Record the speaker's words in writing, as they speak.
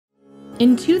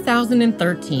In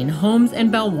 2013, Holmes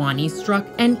and Balwani struck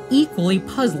an equally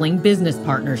puzzling business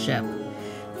partnership.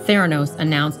 Theranos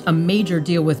announced a major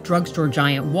deal with drugstore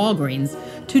giant Walgreens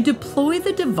to deploy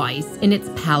the device in its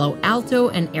Palo Alto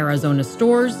and Arizona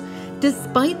stores,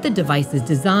 despite the device's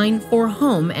design for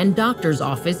home and doctor's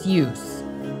office use.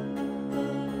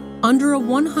 Under a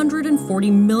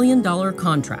 $140 million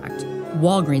contract,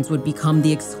 Walgreens would become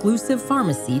the exclusive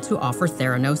pharmacy to offer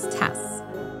Theranos tests,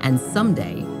 and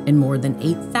someday in more than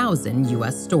 8,000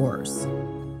 U.S. stores.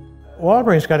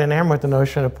 Walgreens got enamored with the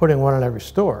notion of putting one in every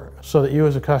store so that you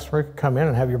as a customer could come in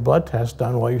and have your blood test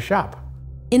done while you shop.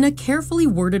 In a carefully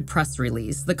worded press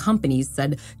release, the companies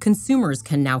said consumers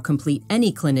can now complete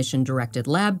any clinician-directed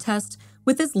lab test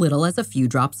with as little as a few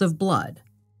drops of blood,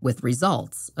 with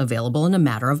results available in a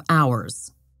matter of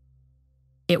hours.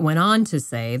 It went on to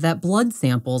say that blood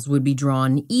samples would be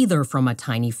drawn either from a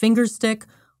tiny finger stick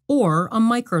or a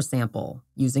microsample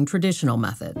using traditional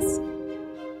methods.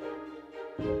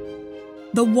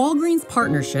 The Walgreens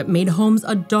partnership made Holmes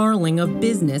a darling of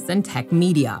business and tech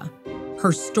media.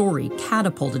 Her story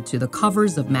catapulted to the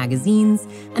covers of magazines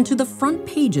and to the front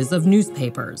pages of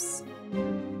newspapers.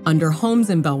 Under Holmes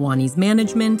and Balwani's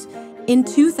management, in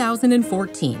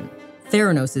 2014,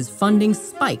 Theranos' funding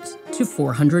spiked to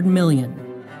 $400 million.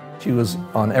 She was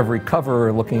on every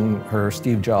cover looking her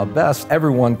Steve Jobs best.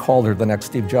 Everyone called her the next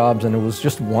Steve Jobs, and it was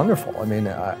just wonderful. I mean,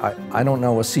 I don't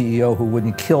know a CEO who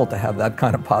wouldn't kill to have that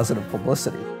kind of positive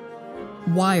publicity.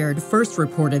 Wired first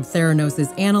reported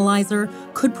Theranos' analyzer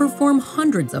could perform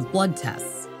hundreds of blood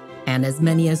tests, and as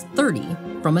many as 30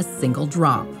 from a single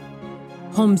drop.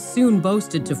 Holmes soon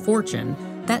boasted to Fortune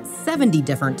that 70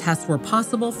 different tests were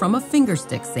possible from a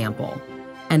fingerstick sample,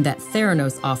 and that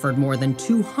Theranos offered more than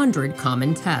 200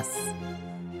 common tests.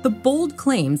 The bold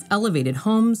claims elevated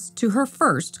Holmes to her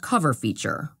first cover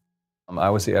feature. I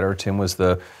was the editor, Tim was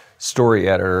the story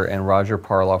editor, and Roger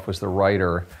Parloff was the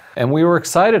writer. And we were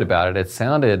excited about it. It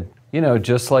sounded,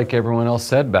 just like everyone else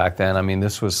said back then. I mean,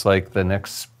 this was like the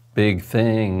next big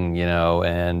thing,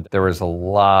 and there was a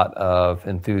lot of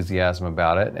enthusiasm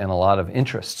about it and a lot of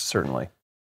interest, certainly.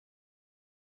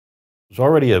 It was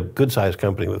already a good-sized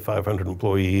company with 500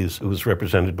 employees. It was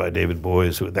represented by David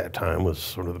Boies, who at that time was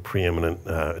sort of the preeminent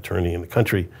attorney in the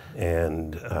country,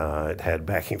 and it had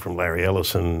backing from Larry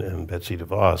Ellison and Betsy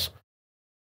DeVos.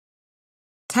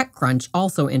 TechCrunch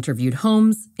also interviewed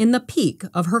Holmes in the peak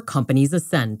of her company's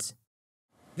ascent.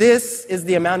 This is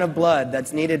the amount of blood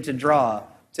that's needed to draw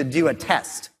to do a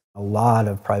test. A lot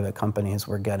of private companies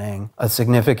were getting a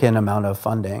significant amount of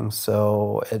funding,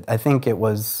 so I think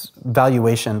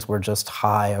valuations were just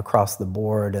high across the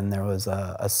board, and there was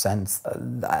a sense,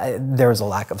 there was a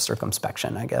lack of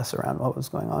circumspection, I guess, around what was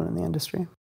going on in the industry.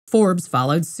 Forbes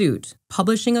followed suit,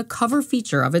 publishing a cover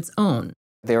feature of its own.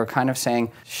 They were kind of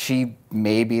saying she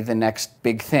may be the next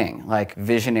big thing, like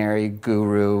visionary,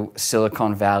 guru,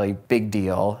 Silicon Valley, big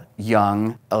deal,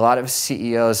 young. A lot of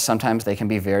CEOs, sometimes they can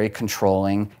be very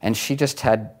controlling, and she just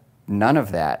had none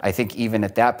of that. I think even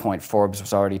at that point, Forbes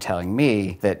was already telling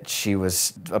me that she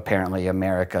was apparently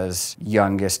America's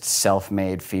youngest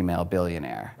self-made female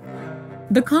billionaire.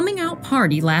 The coming out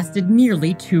party lasted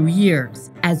nearly 2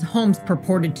 years, as Holmes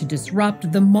purported to disrupt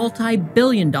the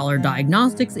multi-billion-dollar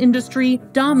diagnostics industry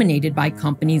dominated by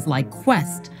companies like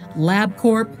Quest,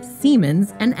 LabCorp,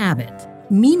 Siemens, and Abbott.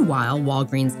 Meanwhile,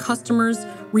 Walgreens customers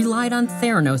relied on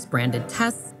Theranos-branded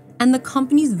tests, and the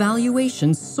company's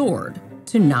valuation soared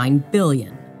to $9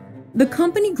 billion. The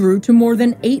company grew to more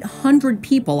than 800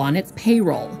 people on its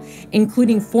payroll,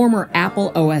 including former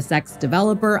Apple OS X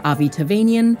developer Avi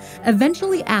Tevanian,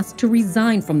 eventually asked to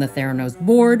resign from the Theranos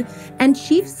board, and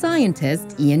chief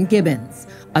scientist Ian Gibbons,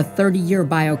 a 30-year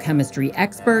biochemistry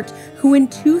expert who in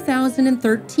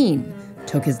 2013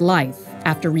 took his life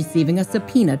after receiving a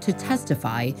subpoena to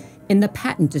testify in the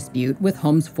patent dispute with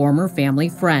Holmes' former family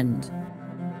friend.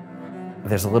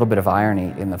 There's a little bit of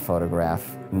irony in the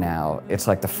photograph now. It's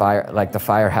like the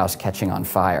firehouse catching on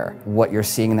fire. What you're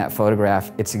seeing in that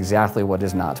photograph, it's exactly what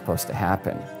is not supposed to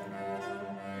happen.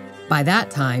 By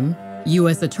that time,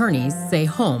 U.S. attorneys say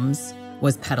Holmes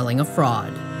was peddling a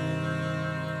fraud.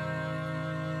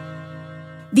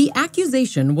 The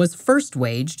accusation was first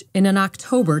waged in an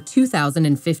October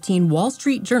 2015 Wall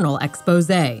Street Journal expose.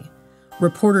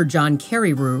 Reporter John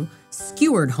Carreyrou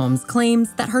skewered Holmes'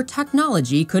 claims that her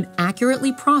technology could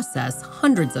accurately process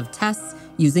hundreds of tests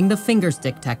using the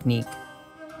fingerstick technique.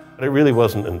 It really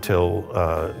wasn't until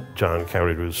John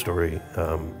Carreyrou's story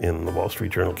in the Wall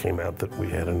Street Journal came out that we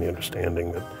had any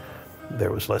understanding that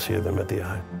there was less here than met the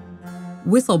eye.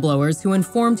 Whistleblowers who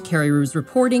informed Carreyrou's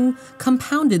reporting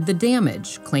compounded the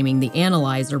damage, claiming the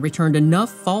analyzer returned enough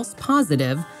false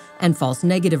positive and false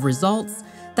negative results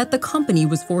that the company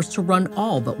was forced to run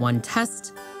all but one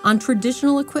test on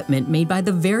traditional equipment made by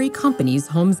the very companies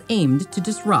Holmes aimed to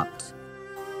disrupt.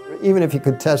 Even if you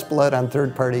could test blood on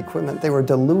third-party equipment, they were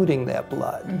diluting that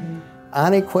blood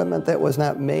on equipment that was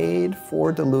not made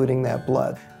for diluting that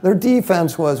blood. Their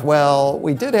defense was, well,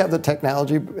 we did have the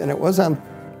technology, and it was not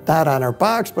on our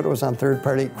box, but it was on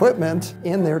third-party equipment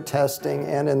in their testing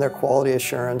and in their quality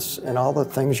assurance and all the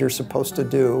things you're supposed to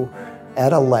do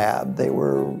at a lab. They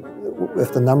were,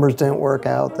 if the numbers didn't work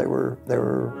out, they were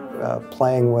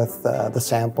playing with the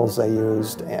samples they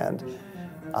used, and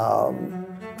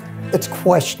it's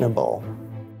questionable.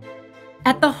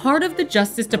 At the heart of the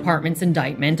Justice Department's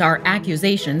indictment are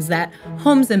accusations that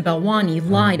Holmes and Balwani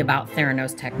lied about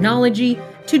Theranos technology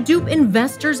to dupe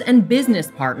investors and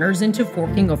business partners into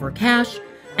forking over cash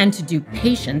and to dupe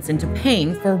patients into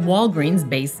paying for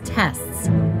Walgreens-based tests.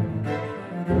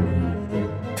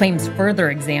 Claims further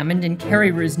examined in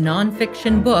Carrie Rue's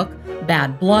nonfiction book,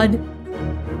 Bad Blood,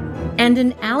 and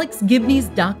in Alex Gibney's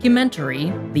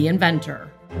documentary, The Inventor.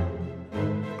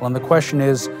 Well, and the question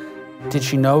is, did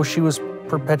she know she was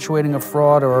perpetuating a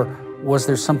fraud, or was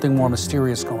there something more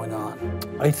mysterious going on?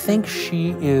 I think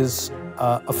she is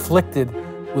afflicted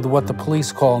with what the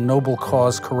police call noble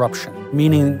cause corruption,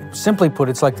 meaning, simply put,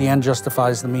 it's like the end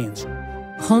justifies the means.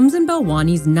 Holmes and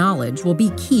Balwani's knowledge will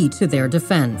be key to their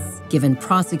defense, given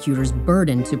prosecutors'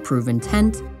 burden to prove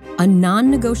intent, a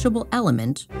non-negotiable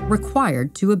element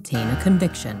required to obtain a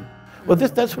conviction. Well,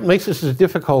 that's what makes this a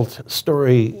difficult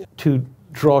story to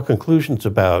draw conclusions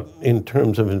about in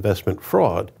terms of investment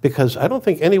fraud, because I don't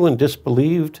think anyone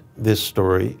disbelieved this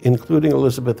story, including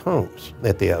Elizabeth Holmes,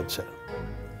 at the outset.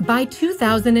 By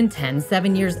 2010,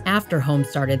 7 years after Holmes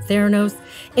started Theranos,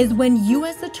 is when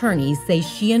U.S. attorneys say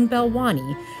she and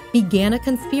Balwani began a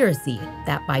conspiracy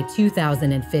that by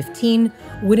 2015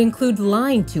 would include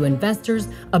lying to investors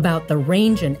about the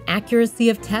range and accuracy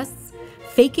of tests,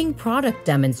 faking product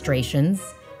demonstrations,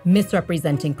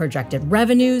 misrepresenting projected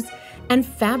revenues, and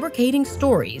fabricating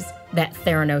stories that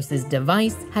Theranos'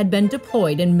 device had been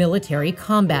deployed in military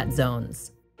combat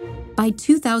zones. By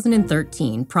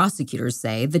 2013, prosecutors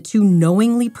say the two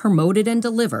knowingly promoted and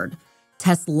delivered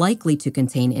tests likely to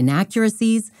contain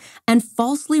inaccuracies and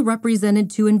falsely represented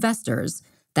to investors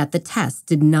that the tests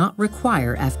did not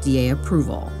require FDA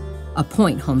approval, a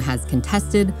point Holmes has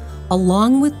contested,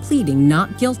 along with pleading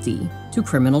not guilty to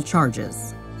criminal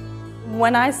charges.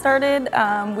 When I started,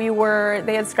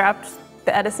 they had scrapped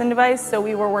the Edison device, so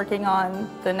we were working on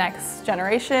the next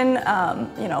generation,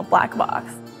 black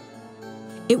box.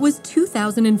 It was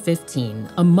 2015,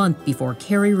 a month before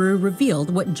Carrie Rue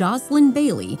revealed what Jocelyn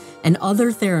Bailey and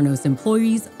other Theranos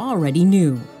employees already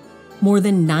knew. More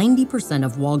than 90%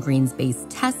 of Walgreens-based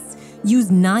tests use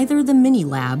neither the mini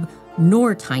lab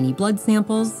nor tiny blood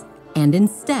samples, and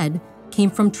instead came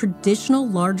from traditional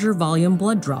larger volume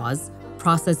blood draws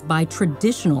processed by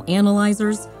traditional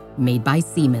analyzers made by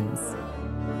Siemens.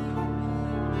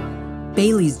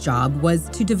 Bailey's job was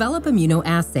to develop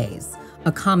immunoassays,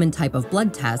 a common type of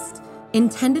blood test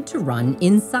intended to run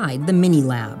inside the mini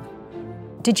lab.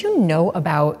 Did you know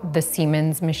about the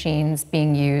Siemens machines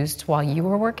being used while you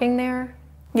were working there?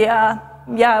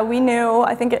 Yeah, we knew.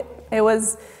 I think it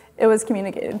was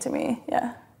communicated to me,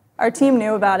 yeah. Our team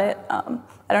knew about it. I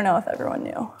don't know if everyone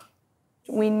knew.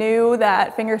 We knew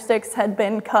that finger sticks had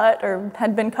been cut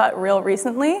real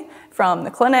recently from the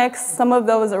clinics. Some of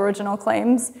those original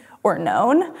claims were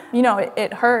known.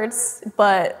 It hurts,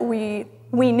 but we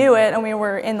knew it, and we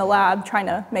were in the lab trying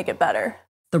to make it better.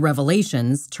 The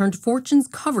revelations turned Fortune's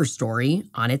cover story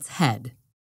on its head.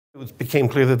 It became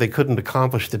clear that they couldn't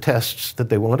accomplish the tests that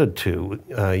they wanted to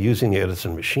using the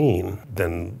Edison machine.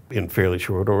 Then, in fairly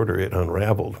short order, it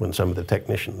unraveled when some of the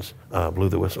technicians blew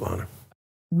the whistle on her.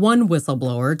 One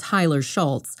whistleblower, Tyler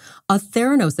Schultz, a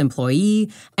Theranos employee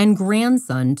and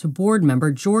grandson to board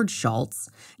member George Schultz,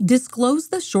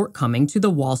 disclosed the shortcoming to the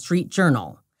Wall Street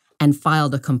Journal and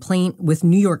filed a complaint with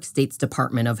New York State's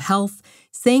Department of Health,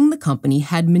 saying the company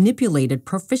had manipulated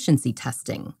proficiency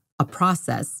testing, a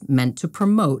process meant to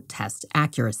promote test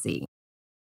accuracy.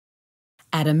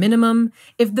 At a minimum,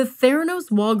 if the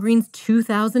Theranos-Walgreens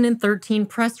 2013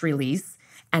 press release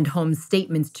and Holmes'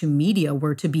 statements to media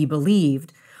were to be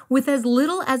believed, with as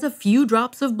little as a few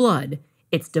drops of blood,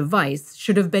 its device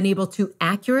should have been able to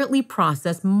accurately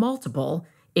process multiple,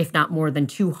 if not more than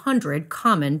 200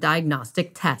 common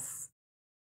diagnostic tests.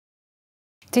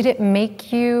 Did it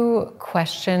make you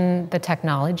question the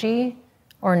technology,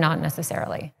 or not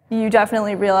necessarily? You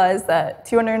definitely realize that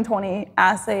 220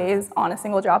 assays on a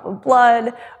single drop of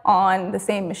blood on the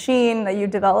same machine that you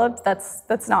developed,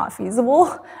 that's not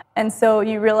feasible. And so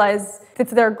you realize if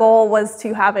their goal was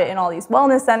to have it in all these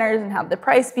wellness centers and have the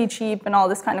price be cheap and all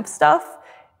this kind of stuff,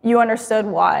 you understood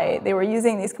why they were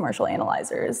using these commercial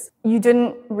analyzers. You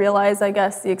didn't realize, I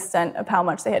guess, the extent of how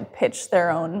much they had pitched their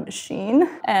own machine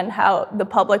and how the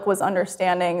public was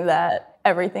understanding that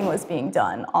everything was being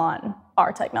done on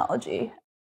our technology.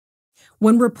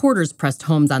 When reporters pressed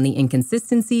Holmes on the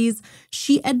inconsistencies,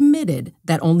 she admitted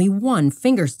that only one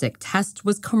fingerstick test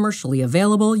was commercially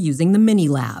available using the mini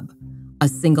lab, a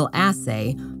single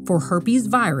assay for herpes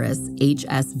virus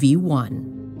HSV1.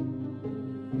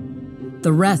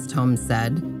 The rest, Holmes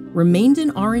said, remained in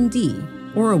R&D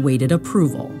or awaited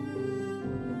approval.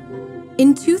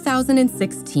 In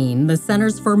 2016, the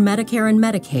Centers for Medicare and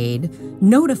Medicaid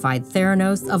notified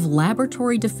Theranos of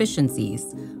laboratory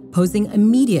deficiencies, posing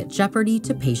immediate jeopardy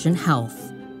to patient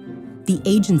health. The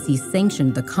agency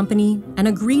sanctioned the company and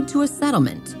agreed to a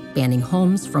settlement, banning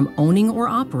Holmes from owning or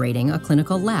operating a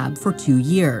clinical lab for 2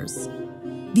 years.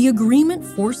 The agreement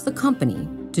forced the company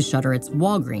to shutter its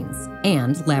Walgreens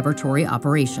and laboratory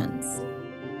operations.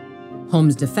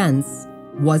 Holmes' defense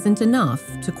wasn't enough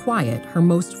to quiet her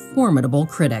most formidable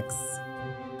critics.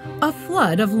 A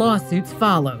flood of lawsuits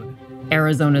followed.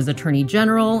 Arizona's Attorney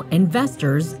General,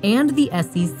 investors, and the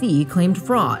SEC claimed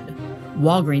fraud.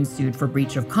 Walgreens sued for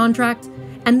breach of contract,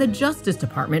 and the Justice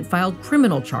Department filed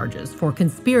criminal charges for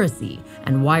conspiracy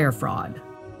and wire fraud.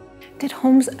 Did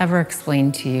Holmes ever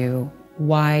explain to you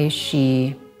why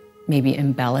she maybe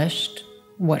embellished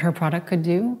what her product could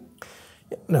do?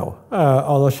 No,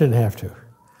 although she didn't have to.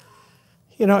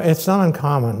 You know, it's not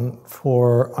uncommon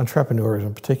for entrepreneurs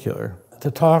in particular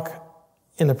to talk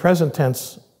in the present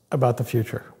tense about the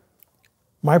future.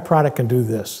 My product can do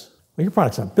this. Well, your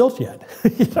product's not built yet.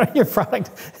 Your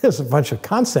product is a bunch of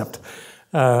concept.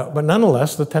 But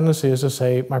nonetheless, the tendency is to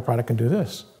say, my product can do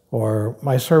this, or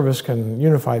my service can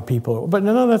unify people. But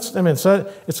no, that's, I mean,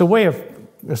 it's a way of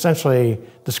essentially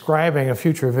describing a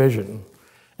future vision.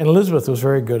 And Elizabeth was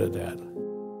very good at that.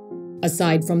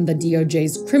 Aside from the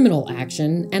DOJ's criminal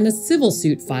action and a civil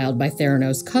suit filed by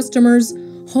Theranos customers,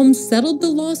 Holmes settled the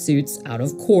lawsuits out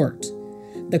of court.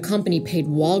 The company paid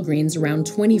Walgreens around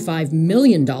 $25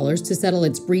 million to settle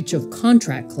its breach of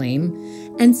contract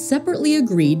claim and separately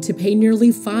agreed to pay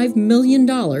nearly $5 million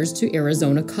to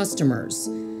Arizona customers.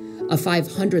 A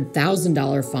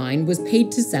 $500,000 fine was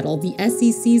paid to settle the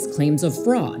SEC's claims of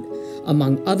fraud.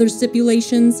 Among other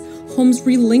stipulations, Holmes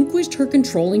relinquished her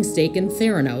controlling stake in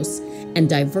Theranos and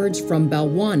diverged from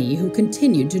Balwani, who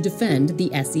continued to defend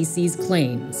the SEC's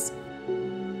claims.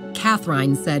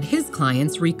 Catherine said his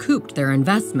clients recouped their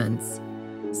investments.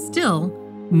 Still,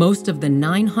 most of the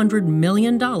 $900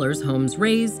 million Holmes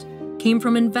raised came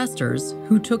from investors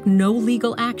who took no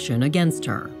legal action against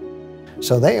her.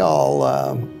 So they all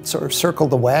sort of circled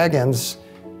the wagons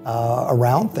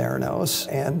around Theranos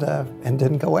and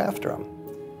didn't go after him.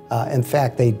 In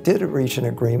fact, they did reach an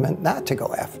agreement not to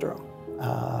go after him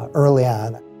early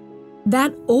on.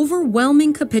 That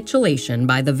overwhelming capitulation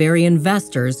by the very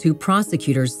investors who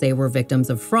prosecutors say were victims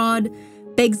of fraud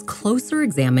begs closer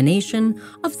examination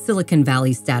of Silicon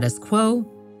Valley's status quo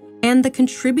and the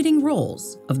contributing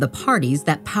roles of the parties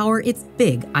that power its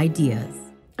big ideas.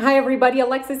 Hi everybody,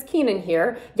 Alexis Keenan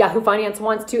here. Yahoo Finance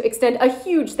wants to extend a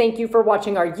huge thank you for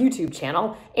watching our YouTube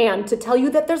channel and to tell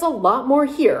you that there's a lot more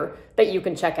here that you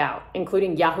can check out,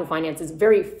 including Yahoo Finance's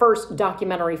very first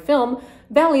documentary film,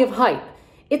 Valley of Hype.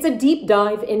 It's a deep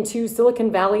dive into Silicon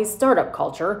Valley's startup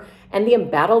culture and the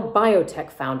embattled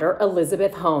biotech founder,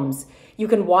 Elizabeth Holmes. You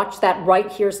can watch that right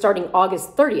here starting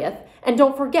August 30th, and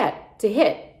don't forget to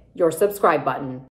hit your subscribe button.